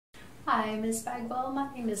Hi, Ms. Bagwell.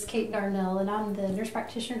 My name is Cate Darnell, and I'm the nurse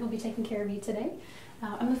practitioner who will be taking care of you today.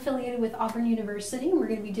 I'm affiliated with Auburn University, and we're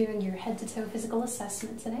going to be doing your head-to-toe physical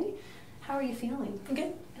assessment today. How are you feeling?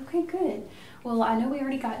 Good. Okay, good. Well, I know we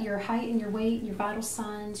already got your height and your weight, your vital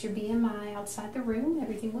signs, your BMI outside the room.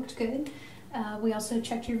 Everything looked good. We also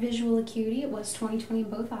checked your visual acuity. It was 20/20 in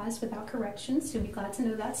both eyes without corrections. You'll be glad to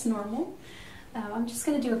know that's normal. I'm just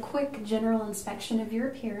going to do a quick general inspection of your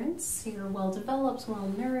appearance. You're well developed, well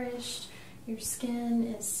nourished. Your skin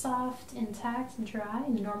is soft, intact, dry,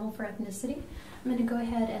 and normal for ethnicity. I'm going to go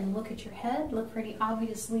ahead and look at your head, look for any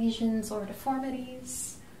obvious lesions or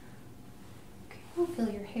deformities. Okay, feel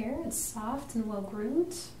your hair. It's soft and well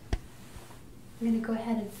groomed. I'm going to go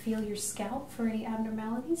ahead and feel your scalp for any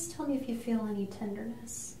abnormalities. Tell me if you feel any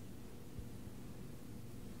tenderness.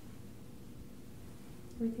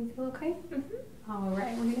 Everything feel okay? Mm-hmm. All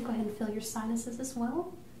right, we're going to go ahead and feel your sinuses as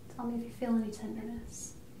well. Tell me if you feel any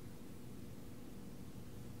tenderness.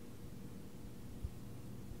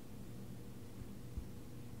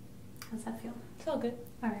 How's that feel? It's all good.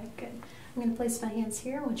 All right, good. I'm going to place my hands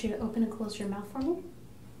here. I want you to open and close your mouth for me.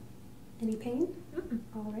 Any pain?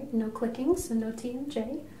 All right, no clicking, so no TMJ.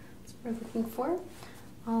 That's what we're looking for.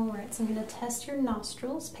 All right, so I'm going to test your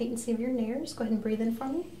nostrils, patency of your nares. Go ahead and breathe in for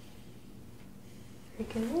me.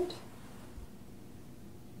 Very good.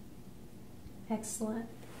 Excellent.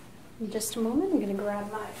 In just a moment, I'm going to grab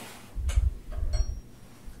my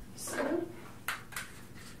spoon.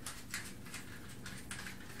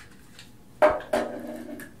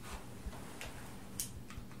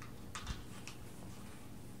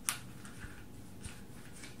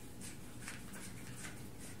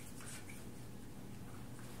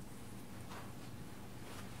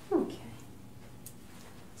 Okay.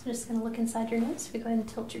 So just going to look inside your nose. If you go ahead and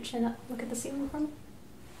tilt your chin up, look at the ceiling for me.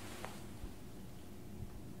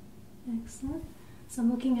 Excellent. So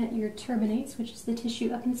I'm looking at your turbinates, which is the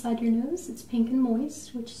tissue up inside your nose. It's pink and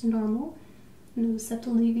moist, which is normal. No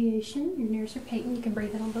septal deviation. Your nares are patent. You can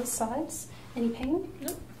breathe in on both sides. Any pain?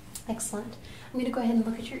 Nope. Excellent. I'm going to go ahead and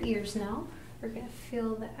look at your ears now. We're going to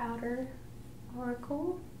feel the outer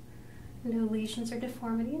auricle. No lesions or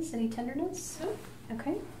deformities. Any tenderness? Nope.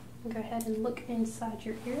 Okay. Go ahead and look inside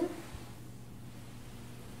your ear.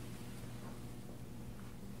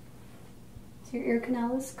 So your ear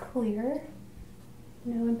canal is clear.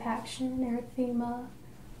 No impaction, erythema.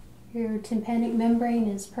 Your tympanic membrane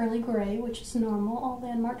is pearly gray, which is normal. All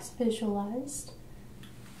landmarks visualized.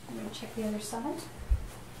 I'm going to check the other side.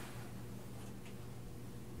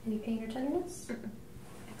 Any pain or tenderness?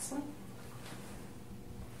 Excellent.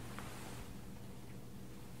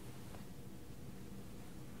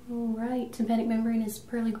 All right, tympanic membrane is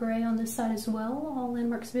pearly gray on this side as well. All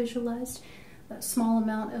landmarks visualized. A small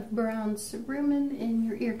amount of brown cerumen in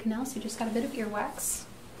your ear canal, so you just got a bit of earwax.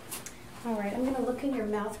 All right, I'm going to look in your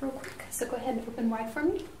mouth real quick, so go ahead and open wide for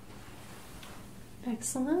me.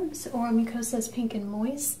 Excellent. So oral mucosa is pink and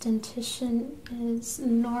moist. Dentition is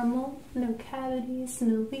normal. No cavities,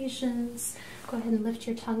 no lesions. Go ahead and lift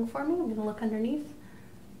your tongue for me. I'm going to look underneath.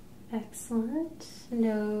 Excellent.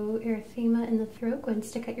 No erythema in the throat. Go ahead and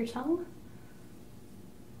stick out your tongue.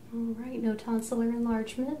 All right, no tonsillar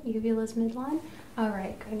enlargement. Uvula's midline. All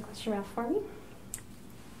right, go ahead and close your mouth for me.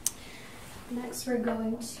 Next, we're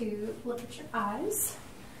going to look at your eyes.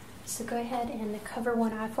 So go ahead and cover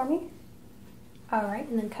one eye for me. All right,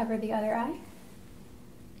 and then cover the other eye.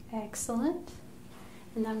 Excellent.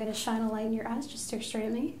 And now I'm going to shine a light in your eyes. Just stare straight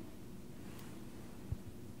at me.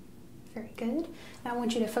 Very good. Now I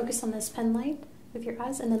want you to focus on this pen light with your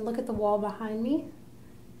eyes, and then look at the wall behind me.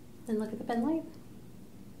 Then look at the pen light.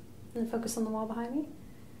 And then focus on the wall behind me.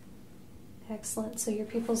 Excellent. So your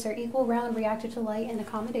pupils are equal, round, reactive to light, and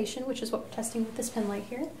accommodation, which is what we're testing with this pen light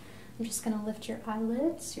here. I'm just going to lift your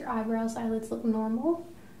eyelids. Your eyebrows, eyelids look normal.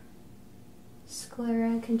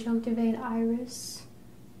 Sclera, conjunctiva, iris,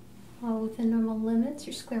 all within normal limits.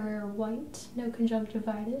 Your sclera are white, no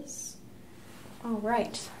conjunctivitis. All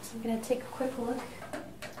right, so I'm going to take a quick look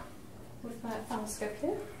with my ophthalmoscope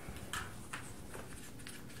here.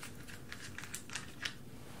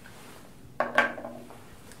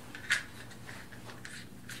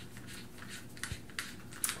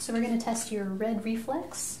 So we're going to test your red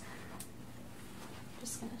reflex.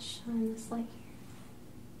 Just going to shine this light here.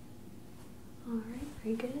 All right,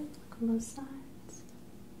 very good. Look on both sides.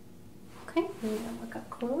 Okay, we're going to look up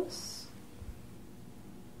close.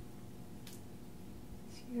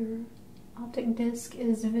 So your optic disc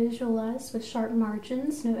is visualized with sharp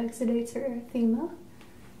margins, no exudates or erythema.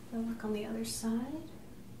 We'll look on the other side.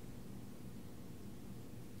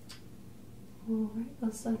 All right,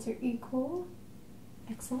 both sides are equal.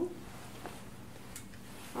 Excellent.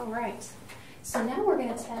 All right. So now we're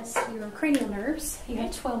going to test your cranial nerves. You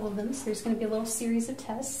have 12 of them, so there's going to be a little series of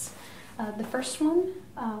tests. The first one,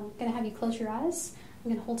 I'm going to have you close your eyes.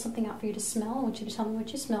 I'm going to hold something out for you to smell. I want you to tell me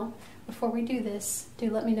what you smell. Before we do this, do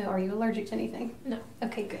let me know, are you allergic to anything? No.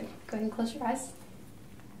 Okay, good. Go ahead and close your eyes.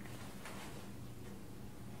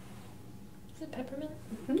 Is it peppermint?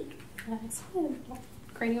 Mm-hmm. Excellent.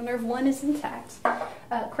 Cranial nerve 1 is intact.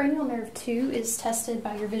 Cranial nerve 2 is tested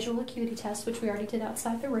by your visual acuity test, which we already did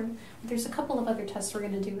outside the room. There's a couple of other tests we're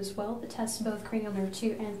going to do as well that test both cranial nerve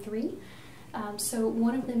 2 and 3. So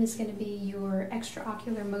one of them is going to be your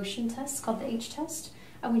extraocular motion test, called the H test.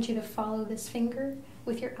 I want you to follow this finger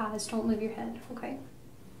with your eyes. Don't move your head, okay?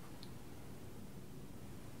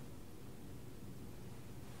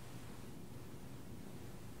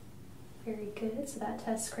 Very good. So that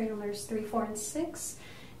tests cranial nerves 3, 4, and 6.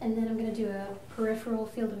 And then I'm going to do a peripheral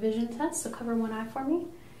field of vision test. So cover one eye for me.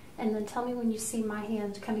 And then tell me when you see my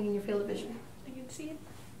hand coming in your field of vision. I can see it.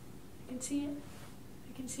 I can see it.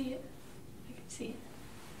 I can see it. I can see it.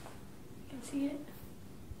 I can see it.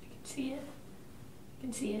 I can see it. I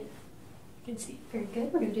can see it. I can see it. Very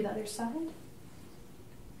good. We're going to do the other side.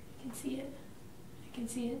 I can see it. I can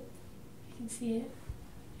see it. I can see it.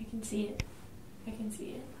 I can see it. I can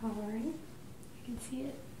see it. All right. I can see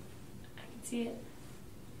it. I can see it.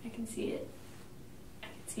 I can see it. I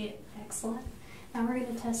can see it. Excellent. Now we're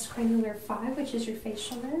going to test cranial nerve 5, which is your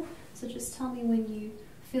facial nerve. So just tell me when you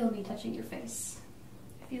feel me touching your face.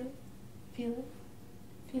 I feel it. Feel it.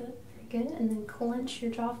 Feel it. Very good. And then clench your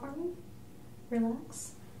jaw for me.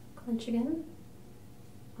 Relax. Clench again.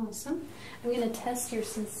 Awesome. I'm going to test your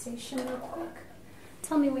sensation real quick.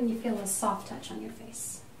 Tell me when you feel a soft touch on your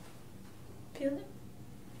face. Feel it.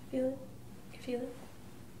 Feel it. Feel it.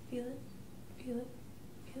 Feel it. Feel it.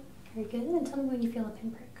 Feel it. Very good. And tell me when you feel a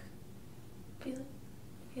pinprick. Feel it.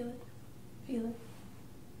 Feel it. Feel it.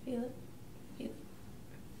 Feel it. Feel it.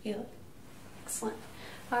 Feel it. Excellent.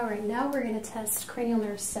 All right, now we're going to test cranial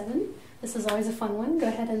nerve 7. This is always a fun one. Go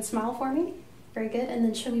ahead and smile for me. Very good. And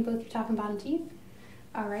then show me both your top and bottom teeth.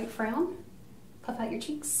 All right, frown. Puff out your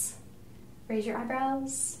cheeks. Raise your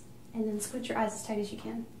eyebrows. And then squint your eyes as tight as you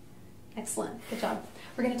can. Excellent. Good job.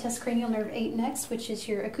 We're going to test cranial nerve 8 next, which is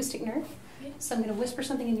your acoustic nerve. So I'm going to whisper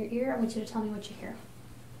something in your ear. I want you to tell me what you hear.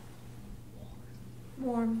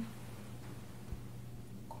 Warm.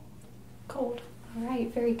 Cold. All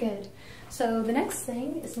right, very good. So the next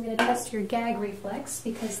thing is I'm going to test your gag reflex,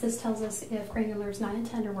 because this tells us if cranial nerves 9 and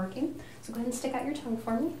 10 are working. So go ahead and stick out your tongue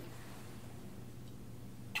for me.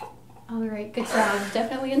 All right, good job.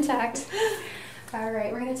 Definitely intact. All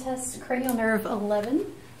right, we're going to test cranial nerve 11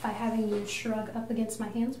 by having you shrug up against my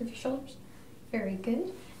hands with your shoulders. Very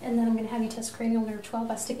good. And then I'm going to have you test cranial nerve 12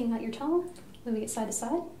 by sticking out your tongue, moving it side to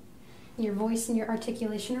side. And your voice and your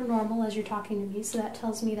articulation are normal as you're talking to me, so that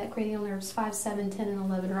tells me that cranial nerves 5, 7, 10, and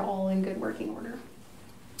 11 are all in good working order.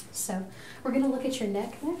 So we're going to look at your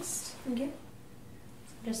neck next. Okay.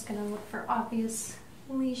 So I'm just going to look for obvious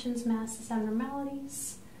lesions, masses,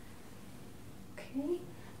 abnormalities. Okay.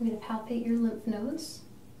 I'm going to palpate your lymph nodes.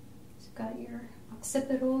 So you've got your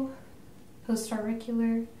occipital,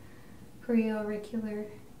 postauricular, preauricular,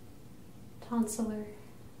 tonsillar,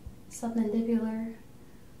 submandibular,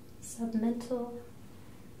 submental,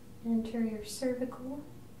 anterior cervical,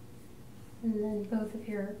 and then both of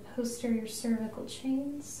your posterior cervical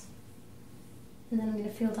chains. And then I'm going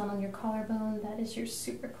to feel down on your collarbone. That is your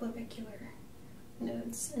supraclavicular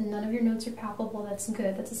nodes. And none of your nodes are palpable. That's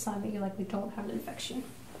good. That's a sign that you likely don't have an infection.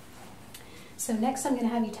 So next I'm going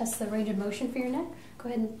to have you test the range of motion for your neck. Go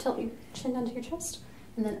ahead and tilt your chin down to your chest,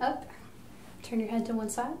 and then up. Turn your head to one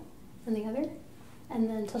side and the other, and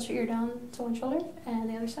then tilt your ear down to one shoulder and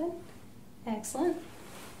the other side. Excellent.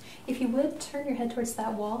 If you would, turn your head towards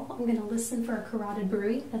that wall. I'm going to listen for a carotid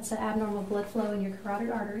bruit. That's an abnormal blood flow in your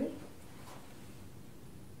carotid artery.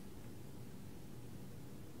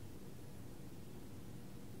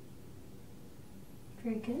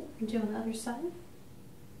 Very good. And do on the other side.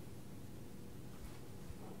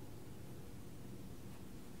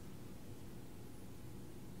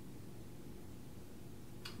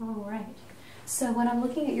 All right. So when I'm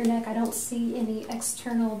looking at your neck, I don't see any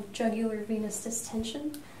external jugular venous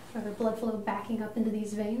distension or blood flow backing up into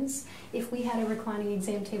these veins. If we had a reclining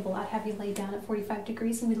exam table, I'd have you lay down at 45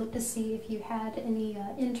 degrees and we'd look to see if you had any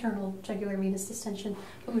internal jugular venous distension,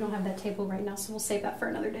 but we don't have that table right now, so we'll save that for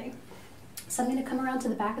another day. So I'm going to come around to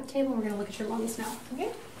the back of the table and we're going to look at your lungs now. Okay?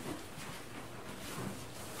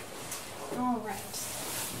 All right.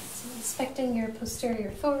 So inspecting your posterior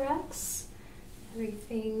thorax.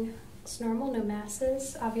 Everything looks normal, no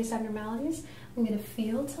masses, obvious abnormalities. I'm going to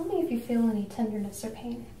feel. Tell me if you feel any tenderness or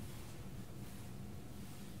pain.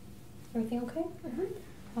 Everything okay? Mm-hmm.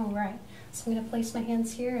 All right. So I'm going to place my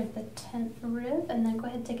hands here at the 10th rib, and then go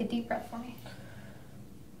ahead and take a deep breath for me.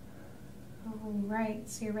 All right.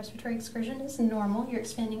 So your respiratory excursion is normal. You're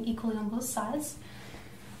expanding equally on both sides.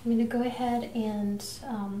 I'm going to go ahead and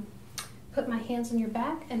put my hands on your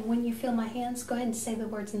back, and when you feel my hands, go ahead and say the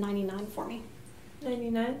words 99 for me.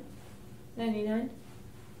 99, 99,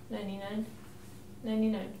 99,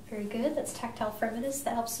 99. Very good. That's tactile fremitus.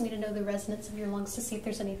 That helps me to know the resonance of your lungs to see if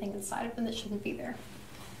there's anything inside of them that shouldn't be there.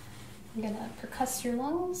 I'm going to percuss your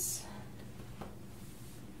lungs.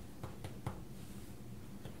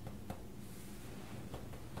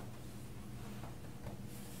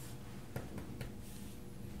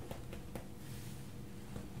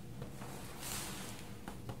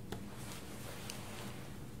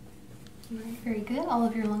 All right, very good. All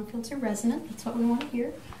of your lung fields are resonant. That's what we want to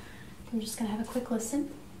hear. I'm just going to have a quick listen.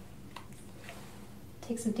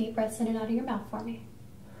 Take some deep breaths in and out of your mouth for me.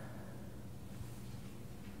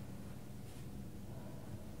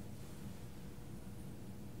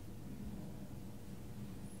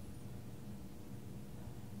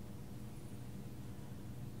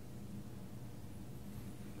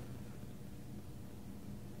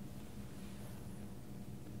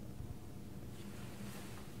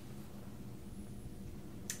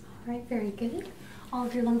 All right, very good. All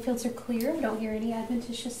of your lung fields are clear. I don't hear any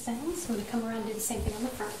adventitious sounds. So I'm going to come around and do the same thing on the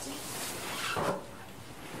front.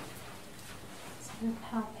 So I'm going to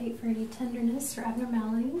palpate for any tenderness or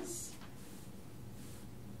abnormalities.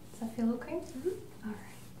 Does that feel okay? Mm-hmm. All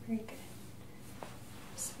right, very good.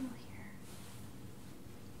 Smell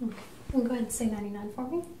here. Okay, and go ahead and say 99 for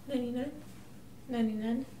me. 99,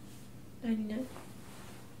 99, 99,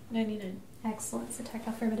 99. Excellent. So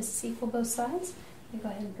tactile fremitus is equal both sides. I'm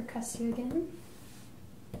going to go ahead and percuss you again.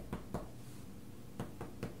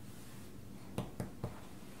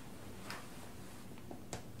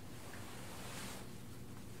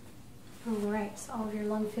 Alright, so all of your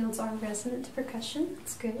lung fields are resonant to percussion.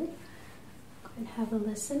 That's good. Go ahead and have a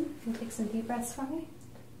listen and take some deep breaths for me.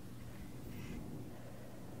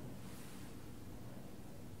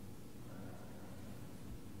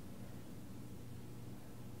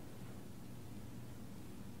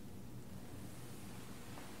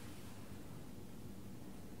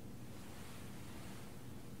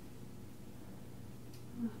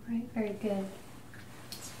 Alright, very good.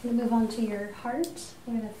 I'm going to move on to your heart.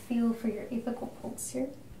 I'm going to feel for your apical pulse here,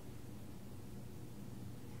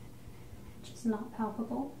 which is not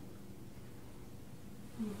palpable.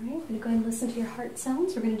 Alright, I'm going to go ahead and listen to your heart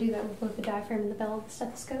sounds. We're going to do that with both the diaphragm and the bell of the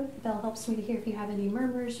stethoscope. The bell helps me to hear if you have any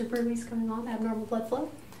murmurs or bruits going on, abnormal blood flow.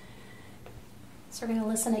 So we're going to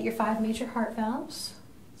listen at your 5 major heart valves.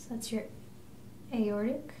 So that's your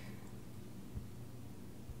aortic,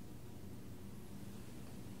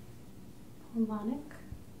 pulmonic,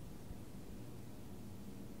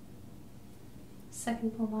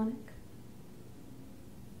 second pulmonic,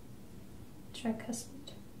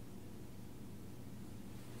 tricuspid,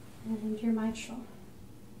 and your mitral.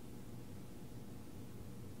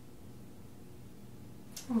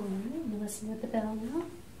 Alright, I'm going to listen with the bell now.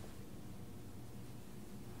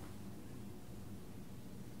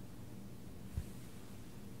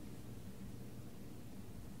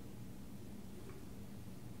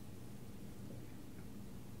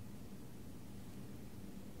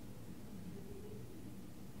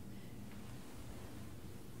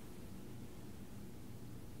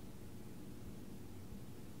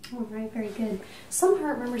 All right, very good. Some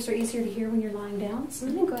heart murmurs are easier to hear when you're lying down, so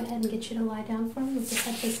I'm going to go ahead and get you to lie down for me with your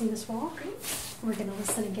head facing this wall. We're going to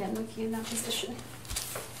listen again with you in that position.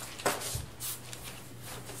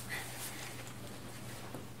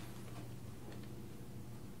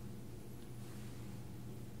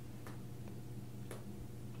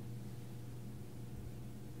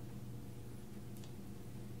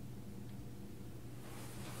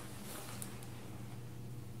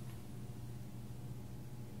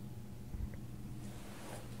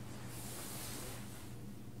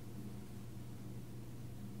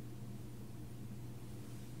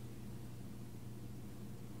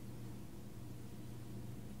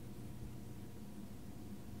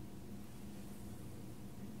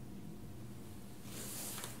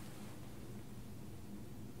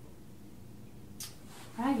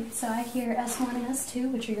 Right, so I hear S1 and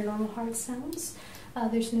S2, which are your normal heart sounds.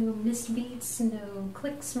 There's no missed beats, no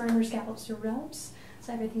clicks, murmurs, gallops, or rubs,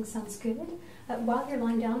 so everything sounds good. While you're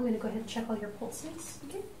lying down, I'm going to go ahead and check all your pulses,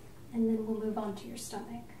 okay? And then we'll move on to your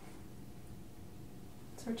stomach.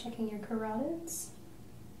 So we're checking your carotids,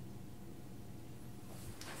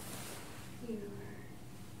 your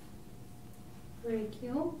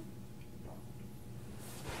brachial,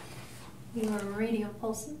 your radial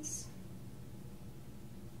pulses,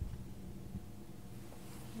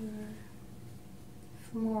 your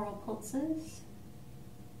femoral pulses,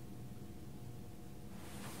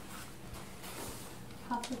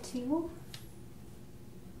 popliteal,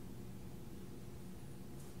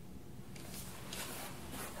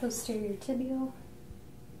 posterior tibial,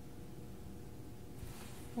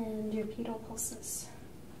 and your pedal pulses.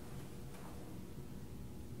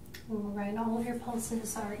 Alright, all of your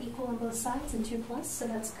pulses are equal on both sides and 2+, so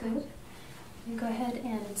that's good. And go ahead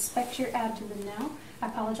and inspect your abdomen now. I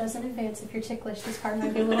apologize in advance if you're ticklish. This part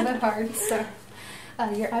might be a little bit hard. So,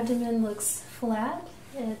 your abdomen looks flat.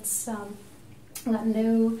 It's got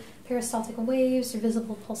no peristaltic waves or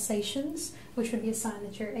visible pulsations, which would be a sign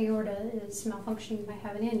that your aorta is malfunctioning. You might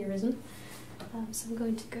have an aneurysm. So I'm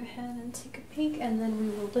going to go ahead and take a peek, and then we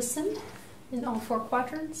will listen in all 4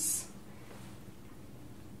 quadrants.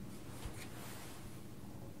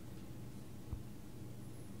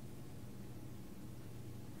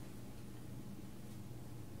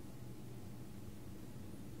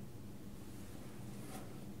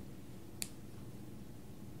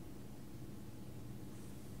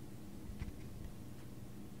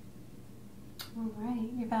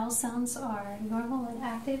 Alright, your vowel sounds are normal and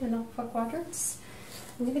active in all 4 quadrants.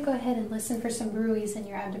 I'm going to go ahead and listen for some bruits in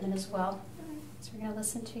your abdomen as well. So we're going to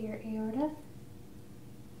listen to your aorta.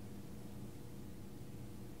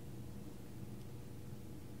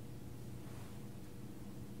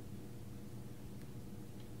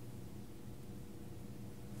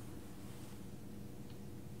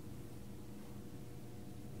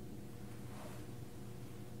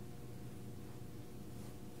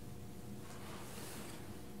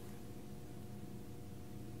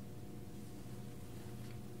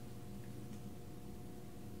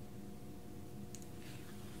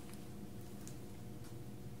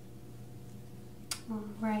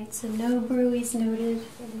 Alright, so no bruits noted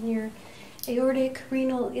in your aortic,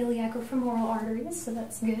 renal, iliac, or femoral arteries, so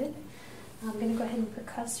that's good. I'm going to go ahead and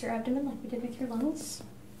percuss your abdomen like we did with your lungs.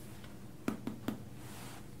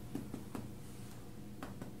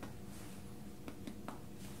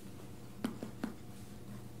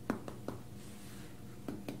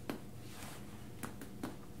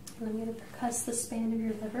 And I'm going to percuss the span of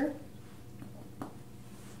your liver.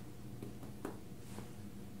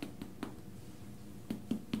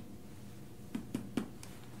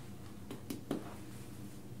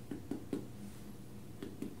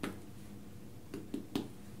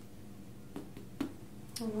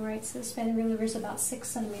 Alright, so the span of your liver is about 6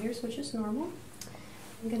 centimeters, which is normal.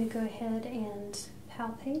 I'm going to go ahead and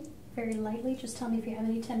palpate very lightly. Just tell me if you have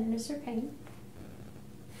any tenderness or pain.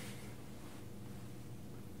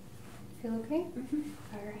 Feel okay? Mm-hmm.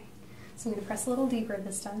 Alright, so I'm going to press a little deeper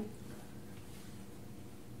this time.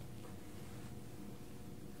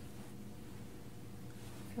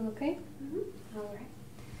 Feel okay? Mm-hmm. Alright,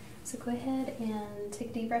 so go ahead and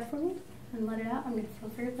take a deep breath for me and let it out. I'm going to feel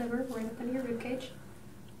for your liver right up into your ribcage.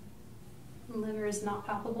 The liver is not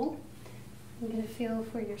palpable. I'm going to feel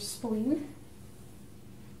for your spleen.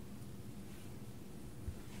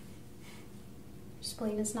 Your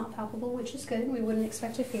spleen is not palpable, which is good. We wouldn't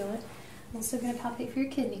expect to feel it. I'm also going to palpate for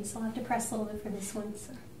your kidneys. I'll have to press a little bit for this one.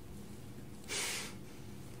 So.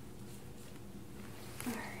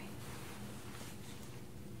 All right.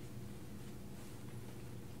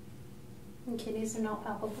 And kidneys are not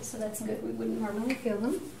palpable, so that's good. We wouldn't normally feel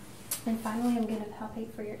them. And finally, I'm going to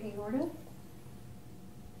palpate for your aorta.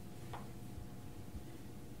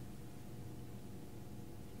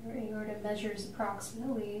 Your aorta measures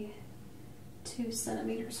approximately 2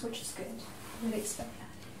 centimeters, which is good. I would expect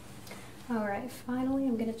that. Alright, finally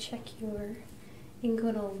I'm going to check your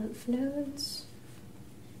inguinal lymph nodes,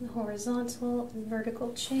 the horizontal and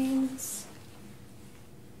vertical chains.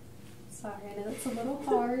 Sorry, I know that's a little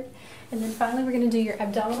hard. And then finally we're going to do your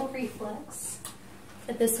abdominal reflex.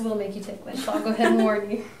 But this will make you ticklish, so I'll go ahead and warn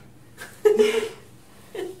you.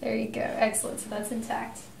 There you go. Excellent. So that's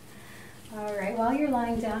intact. Alright, while you're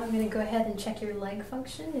lying down, I'm going to go ahead and check your leg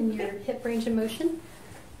function and your hip range of motion.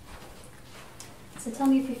 So tell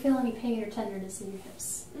me if you feel any pain or tenderness in your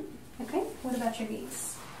hips. Okay, what about your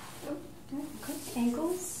knees? Okay,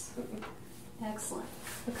 ankles? Excellent.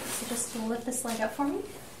 Okay, so just lift this leg up for me.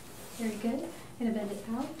 Very good. I'm going to bend it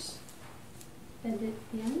out. Bend it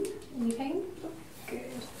in. Any pain?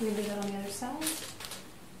 Good. We're going to do that on the other side.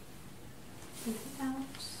 Bend it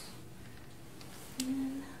out.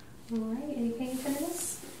 In. Alright, any pain,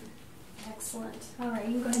 tenderness? Excellent. Alright,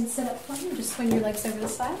 you can go ahead and sit up for me and just swing your legs over the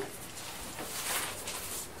side.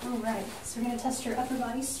 Alright, so we're going to test your upper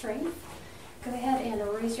body strength. Go ahead and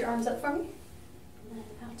raise your arms up for me. And then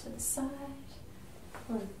out to the side,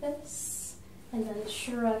 like this. And then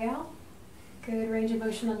shrug out. Good range of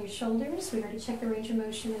motion on your shoulders. We already checked the range of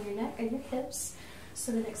motion on your neck and your hips.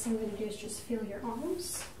 So the next thing we're going to do is just feel your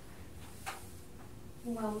arms.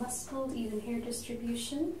 Well muscled, even hair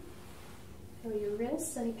distribution. Feel your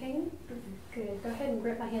wrists. Any pain? Good. Go ahead and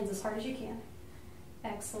grip my hands as hard as you can.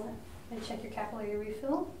 Excellent. And check your capillary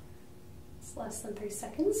refill. It's less than 3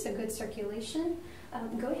 seconds, so good circulation.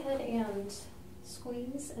 Go ahead and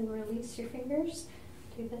squeeze and release your fingers.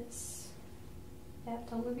 Do this. Yep,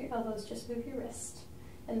 don't move your elbows, just move your wrist.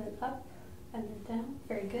 And then up and then down.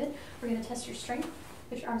 Very good. We're going to test your strength.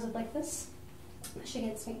 Put your arms up like this. Push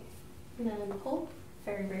against me. And then pull.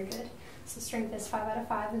 Very, very good. So strength is 5 out of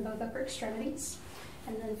 5 in both upper extremities.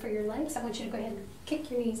 And then for your legs, I want you to go ahead and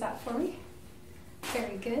kick your knees out for me.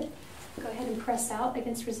 Very good. Go ahead and press out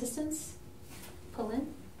against resistance. Pull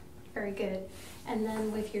in. Very good. And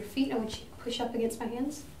then with your feet, I want you to push up against my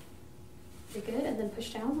hands. Very good. And then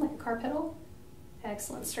push down like a car pedal.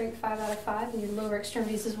 Excellent. Strength 5 out of 5 in your lower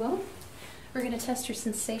extremities as well. We're going to test your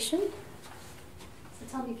sensation. So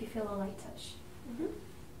tell me if you feel a light touch.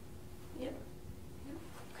 Yep.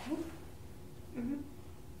 Okay.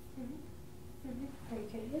 Very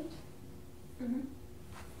good.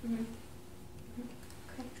 Okay.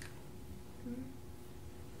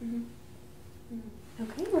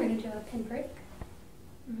 Okay, we're going to do a pin break.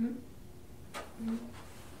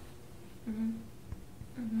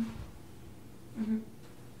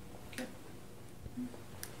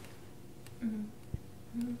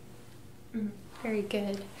 Very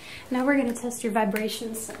good. Now we're going to test your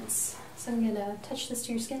vibration sense. So I'm going to touch this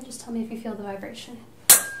to your skin. Just tell me if you feel the vibration.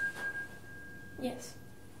 Yes.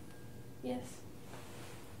 Yes.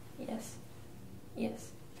 Yes.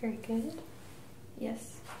 Yes. Very good.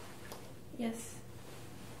 Yes. Yes.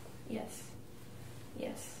 Yes.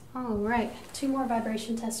 Yes. All right. 2 more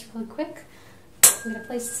vibration tests really quick. I'm going to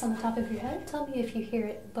place this on the top of your head. Tell me if you hear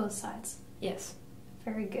it both sides. Yes.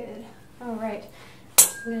 Very good. All right.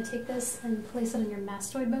 I'm going to take this and place it on your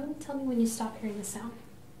mastoid bone. Tell me when you stop hearing the sound.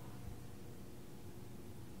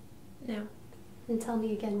 Now. And tell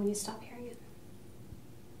me again when you stop hearing it.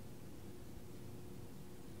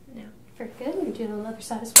 Now. Very good. We're going to do it on the other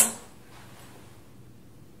side as well.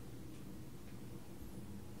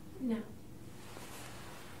 Now.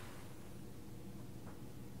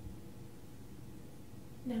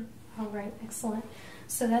 Now. All right, excellent.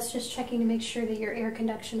 So that's just checking to make sure that your air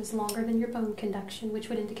conduction is longer than your bone conduction, which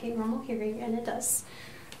would indicate normal hearing, and it does.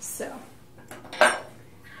 So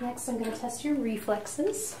next I'm going to test your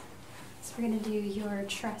reflexes. So we're going to do your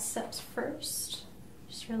triceps first.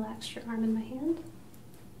 Just relax your arm in my hand.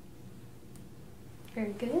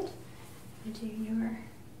 Very good. And do your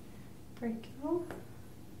brachial.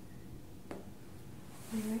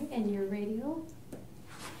 All right, and your radial.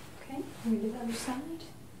 Okay, we're going to do the other side.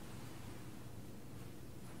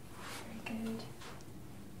 Very good.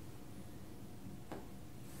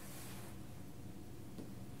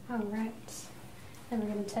 All right. And we're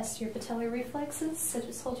going to test your patellar reflexes. So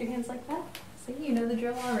just hold your hands like that. See, you know the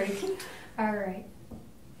drill already. All right.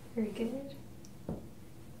 Very good.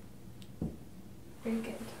 Very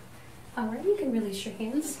good. All right, you can release your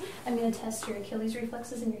hands. I'm going to test your Achilles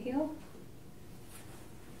reflexes in your heel.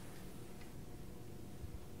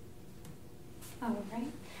 All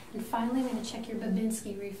right. And finally, I'm going to check your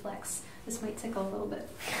Babinski reflex. This might tickle a little bit.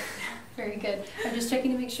 Very good. I'm just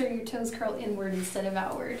checking to make sure your toes curl inward instead of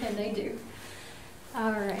outward, and they do.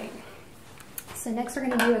 All right. So next we're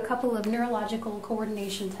going to do a couple of neurological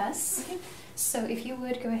coordination tests. Okay. So if you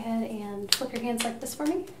would go ahead and flip your hands like this for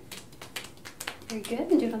me. Very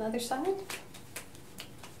good. And do it on the other side.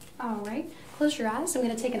 All right. Close your eyes. I'm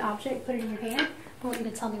going to take an object, put it in your hand. I want you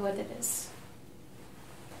to tell me what it is.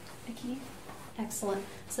 A key? Excellent.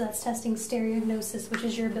 So that's testing stereognosis, which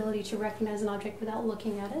is your ability to recognize an object without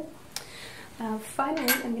looking at it.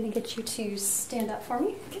 Finally, I'm going to get you to stand up for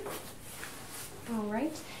me. All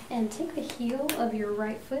right. And take the heel of your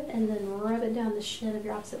right foot and then rub it down the shin of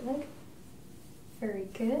your opposite leg. Very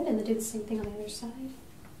good. And then do the same thing on the other side.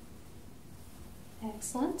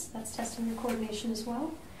 Excellent. That's testing your coordination as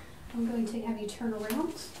well. I'm going to have you turn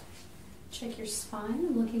around. Check your spine.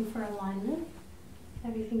 I'm looking for alignment.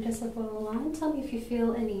 Everything does look well aligned. Tell me if you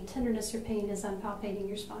feel any tenderness or pain as I'm palpating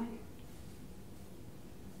your spine.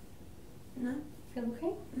 No? Feel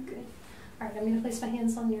okay? Good. All right, I'm going to place my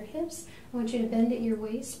hands on your hips. I want you to bend at your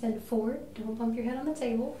waist, bend forward. Don't bump your head on the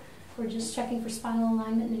table. We're just checking for spinal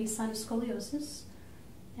alignment and any sign of scoliosis.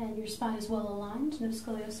 And your spine is well aligned, no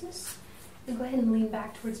scoliosis. Then go ahead and lean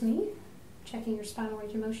back towards me, checking your spinal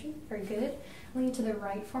range of motion. Very good. Lean to the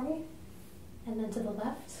right for me, and then to the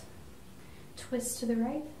left. Twist to the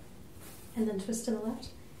right, and then twist to the left.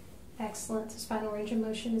 Excellent. So spinal range of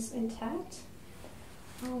motion is intact.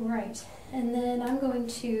 All right. And then I'm going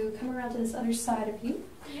to come around to this other side of you.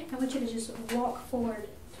 I want you to just walk forward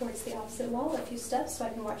towards the opposite wall a few steps so I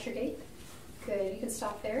can watch your gait. Good. You can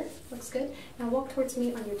stop there. Looks good. Now walk towards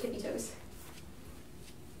me on your tippy toes.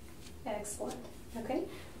 Excellent. Okay.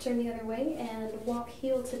 Turn the other way and walk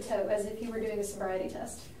heel to toe as if you were doing a sobriety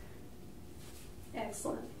test.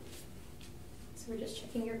 Excellent. So we're just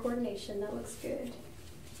checking your coordination. That looks good.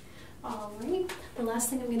 All right. The last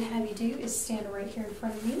thing I'm going to have you do is stand right here in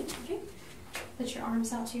front of me. Okay. Put your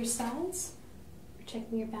arms out to your sides. We're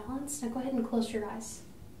checking your balance. Now go ahead and close your eyes.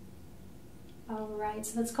 All right.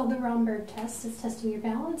 So that's called the Romberg test. It's testing your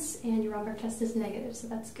balance, and your Romberg test is negative, so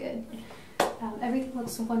that's good. Everything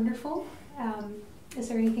looks wonderful. Is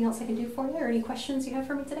there anything else I can do for you, or any questions you have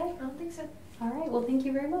for me today? I don't think so. All right. Well, thank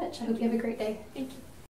you very much. I hope you have a great day. Thank you.